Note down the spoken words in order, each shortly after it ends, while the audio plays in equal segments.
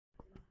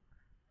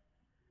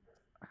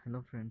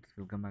Hello friends,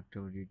 welcome back to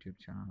our YouTube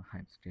channel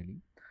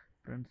Hyipsdaily.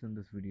 Friends, in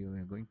this video we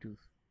are going to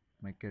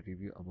make a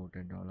review about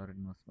a dollar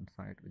investment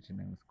site which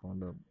name is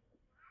called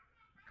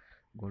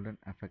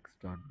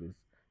goldenfx.biz.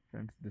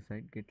 Friends, the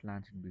site get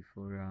launched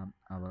before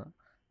our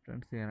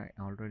friends. Here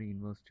I already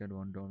invested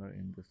 $1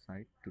 in the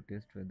site to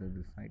test whether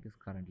the site is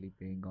currently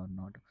paying or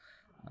not.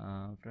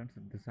 Friends,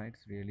 if the site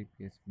really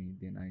pays me,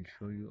 then I'll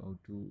show you how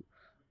to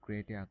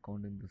create an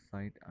account in the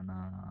site and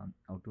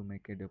how to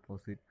make a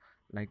deposit.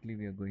 Likely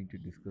we are going to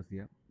discuss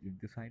here. If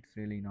the site's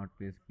really not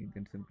pays me,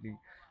 then simply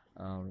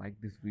like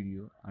this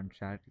video and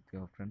share it with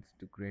your friends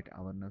to create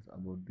awareness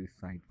about this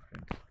site.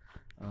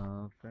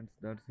 Friends,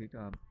 that's it.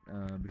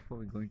 Before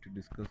we're going to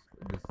discuss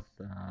this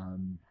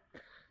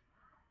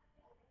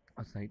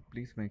site,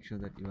 please make sure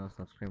that you have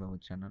subscribed our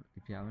channel.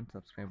 If you haven't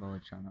subscribed our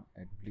channel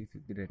yet, please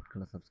hit the red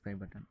color subscribe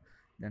button,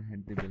 then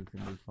hit the bell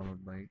symbol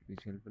followed by it,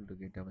 which helpful to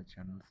get our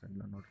channel's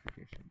regular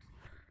notifications.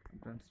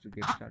 And friends, to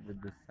get started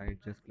with this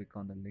site, just click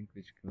on the link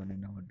which given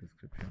in our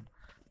description.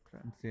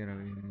 Friends, here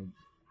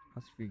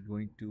first we're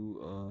going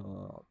to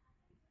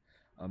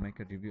make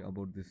a review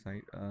about this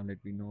site.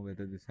 Let me know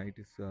whether the site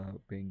is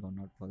paying or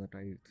not. For that,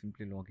 I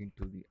simply log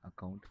into the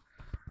account.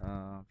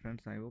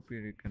 Friends, I hope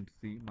you can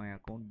see my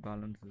account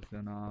balance is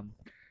in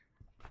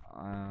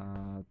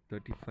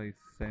 35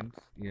 cents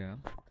here,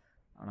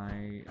 and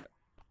I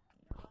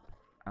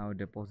have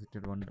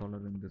deposited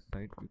 $1 in this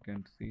site. You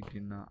can see it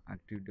in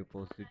active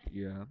deposit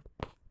here.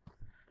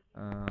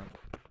 uh,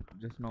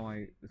 just now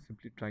I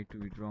simply try to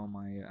withdraw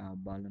my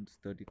balance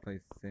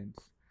 35 cents.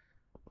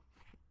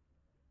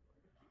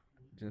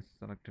 Just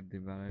selected the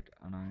wallet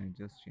and I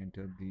just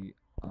entered the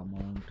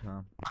amount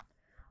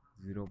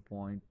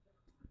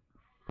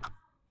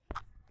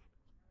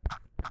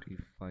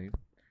 0.35.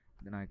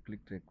 Then I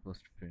clicked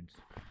request friends,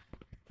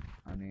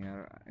 and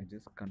here I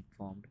just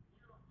confirmed,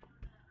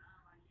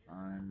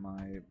 and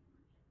my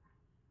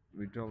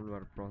withdrawal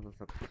were process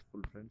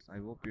successful. Friends, I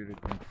hope you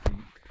can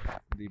see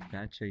the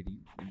batch ID.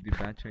 If the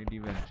batch ID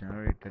were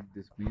generated,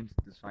 this means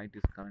the site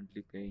is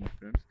currently paying.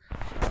 Friends,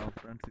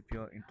 if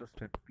you are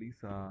interested, please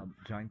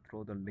join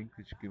through the link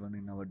which given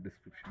in our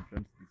description.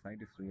 Friends, the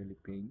site is really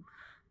paying.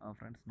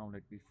 Friends, now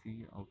let me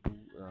see how to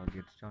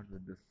get started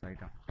with this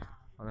site.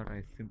 For that,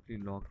 I simply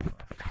log out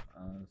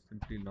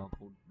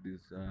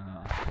this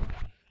account.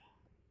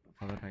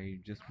 For that, I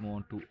just move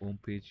on to home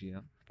page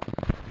here.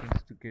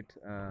 Friends, to get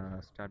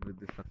start with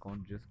this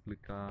account, just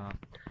click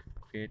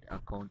create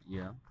account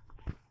here.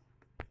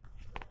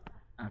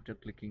 After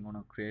clicking on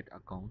a create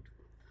account,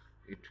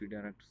 it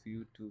redirects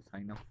you to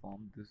sign up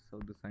form. This is how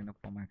the sign up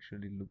form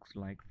actually looks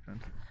like.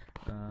 Friends,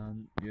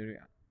 you're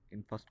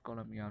in first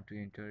column you have to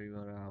enter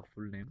your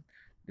full name,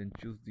 then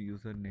choose the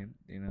username,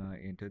 then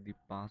enter the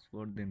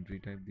password, then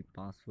retype the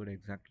password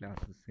exactly as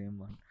the same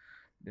one,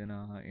 then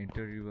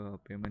enter your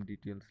payment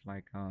details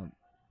like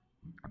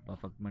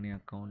perfect money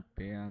account,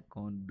 pay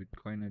account,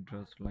 bitcoin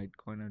address,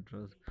 litecoin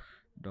address,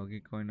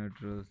 dogecoin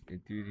address,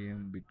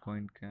 ethereum,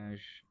 bitcoin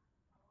cash.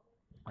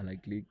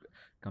 Likely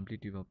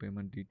complete your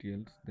payment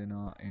details, then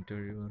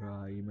enter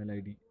your email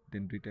id,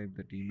 then retype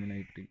that email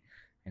id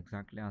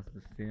exactly as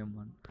the same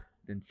one,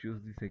 then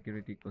choose the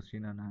security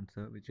question and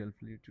answer which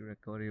helps you to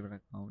recover your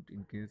account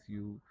in case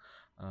you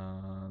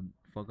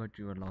forgot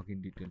your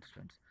login details.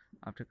 Friends,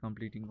 after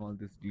completing all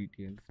these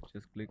details,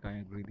 just click I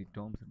agree the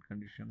terms and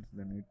conditions,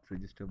 then hit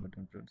register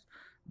button. Friends,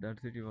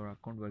 that's it, your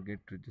account will get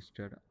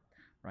registered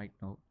right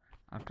now.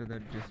 After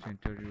that, just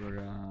enter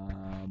your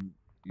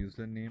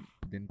username,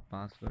 then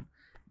password,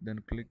 then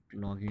click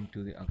login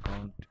to the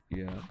account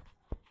here.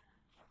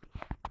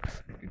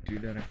 It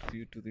redirects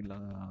you to the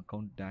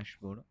account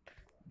dashboard.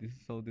 This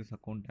is how this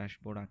account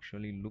dashboard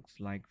actually looks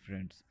like.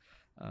 Friends,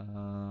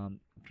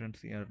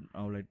 here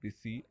now let me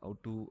see how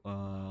to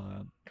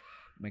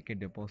make a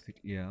deposit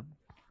here.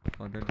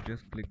 For that,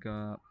 just click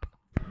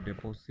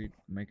deposit,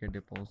 make a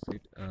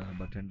deposit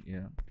button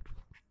here.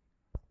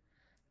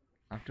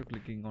 After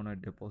clicking on a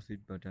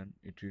deposit button,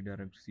 it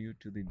redirects you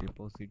to the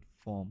deposit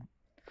form.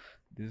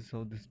 This is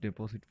how this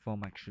deposit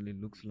form actually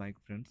looks like.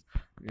 Friends,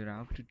 you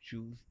have to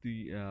choose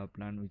the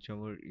plan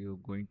whichever you're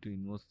going to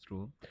invest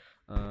through.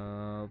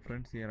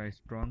 Friends, here I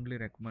strongly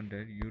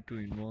recommended you to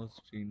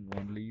invest in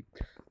only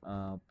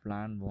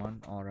plan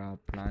 1 or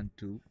plan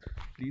 2.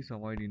 Please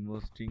avoid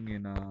investing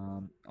in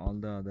all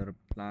the other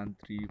plan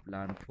 3,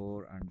 plan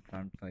 4 and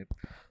plan 5,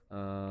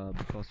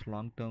 because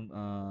long term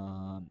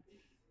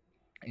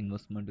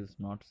investment is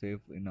not safe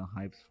in a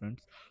Hyipes.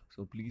 Friends,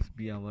 so please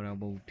be aware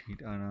about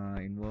it and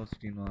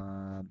invest in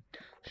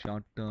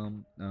short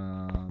term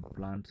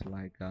plans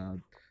like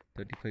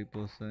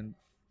 35%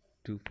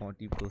 to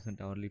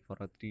 40% hourly for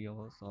a 3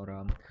 hours, or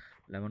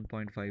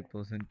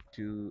 11.5%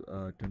 to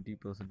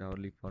 20%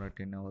 hourly for a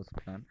 10 hours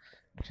plan,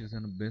 which is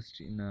the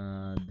best in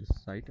this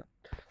site.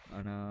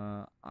 And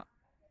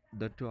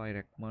that too I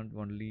recommend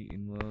only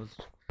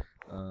invest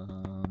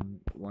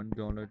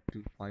 $1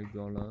 to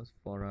 $5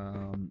 for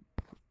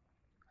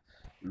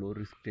low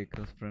risk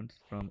takers. Friends,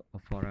 from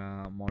for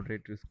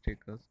moderate risk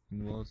takers,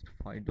 invest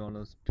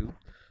 $5 to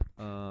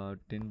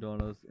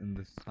 $10 in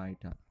this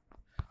site.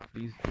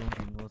 Please don't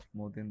invest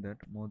more than that.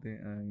 More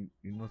than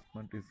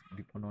investment is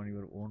depend on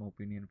your own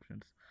opinion,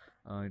 friends.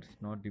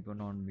 It's not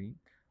depend on me,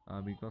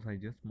 because I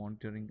just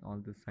monitoring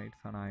all the sites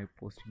and I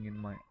posting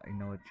in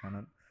our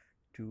channel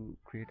to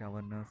create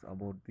awareness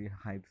about the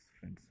hypes,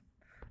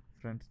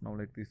 friends. Now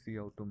let me see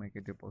how to make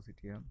a deposit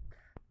here.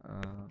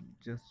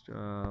 Just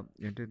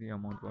enter the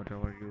amount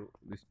whatever you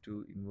wish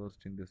to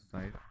invest in this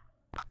site.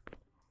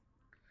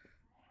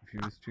 If you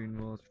wish to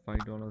invest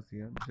 $5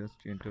 here,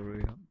 just enter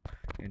here,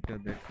 enter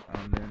that,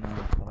 and then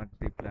select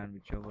the plan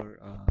whichever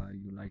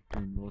you like to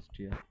invest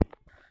here.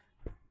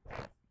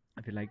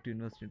 If you like to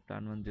invest in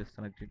plan 1, just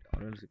select it,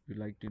 or else if you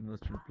like to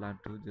invest in plan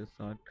 2, just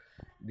select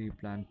the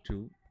plan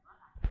 2.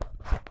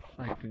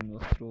 Like to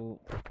invest through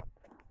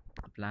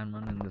plan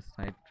 1 in the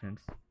site,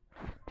 friends.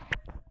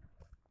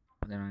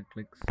 Then I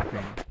click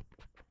spend,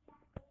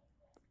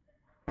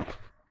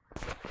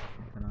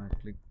 then I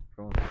click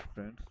process,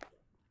 friends.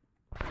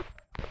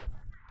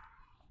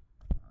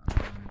 I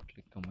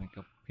click to make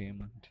a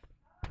payment.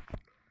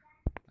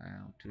 I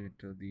have to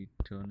enter the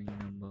turning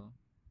number,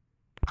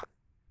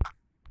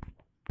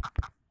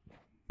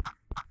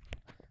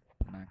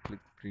 and I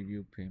click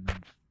preview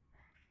payment,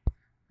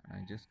 and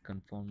I just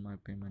confirm my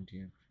payment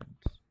here, friends.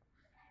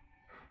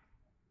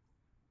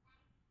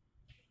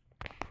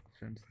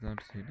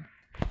 That's it.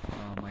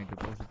 My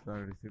deposits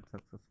are received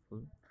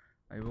successful.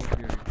 I hope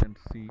here you can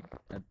see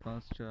at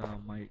first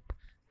my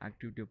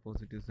active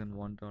deposit is in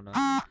 $1.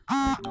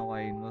 Right now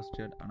I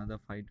invested another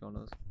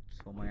 $5,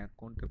 so my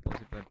account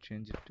deposit will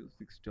change it to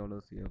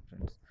 $6 here,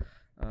 friends.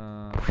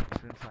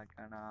 Friends, I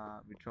can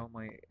withdraw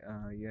my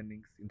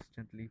earnings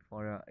instantly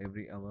for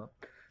every hour.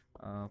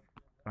 uh,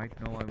 right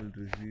now I will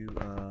receive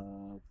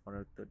for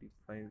a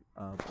 35%.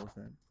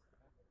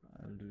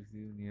 I will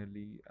receive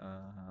nearly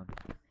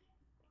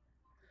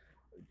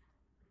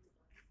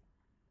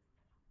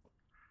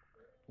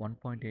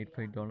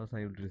 $1.85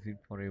 I will receive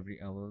for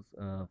every hours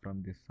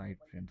from this site,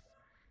 friends.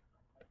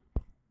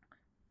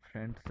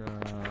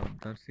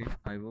 That's it.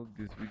 I hope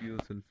this video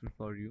is helpful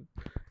for you.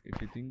 If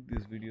you think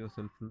this video is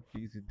helpful,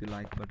 please hit the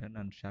like button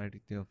and share it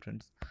with your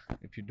friends.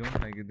 If you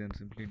don't like it, then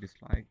simply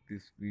dislike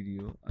this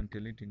video and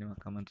tell it in your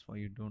comments why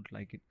you don't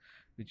like it,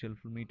 which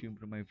helpful me to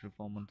improve my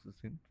performances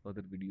in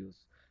further videos.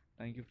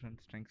 Thank you,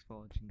 friends. Thanks for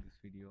watching this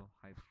video.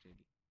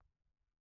 Hyipsdaily.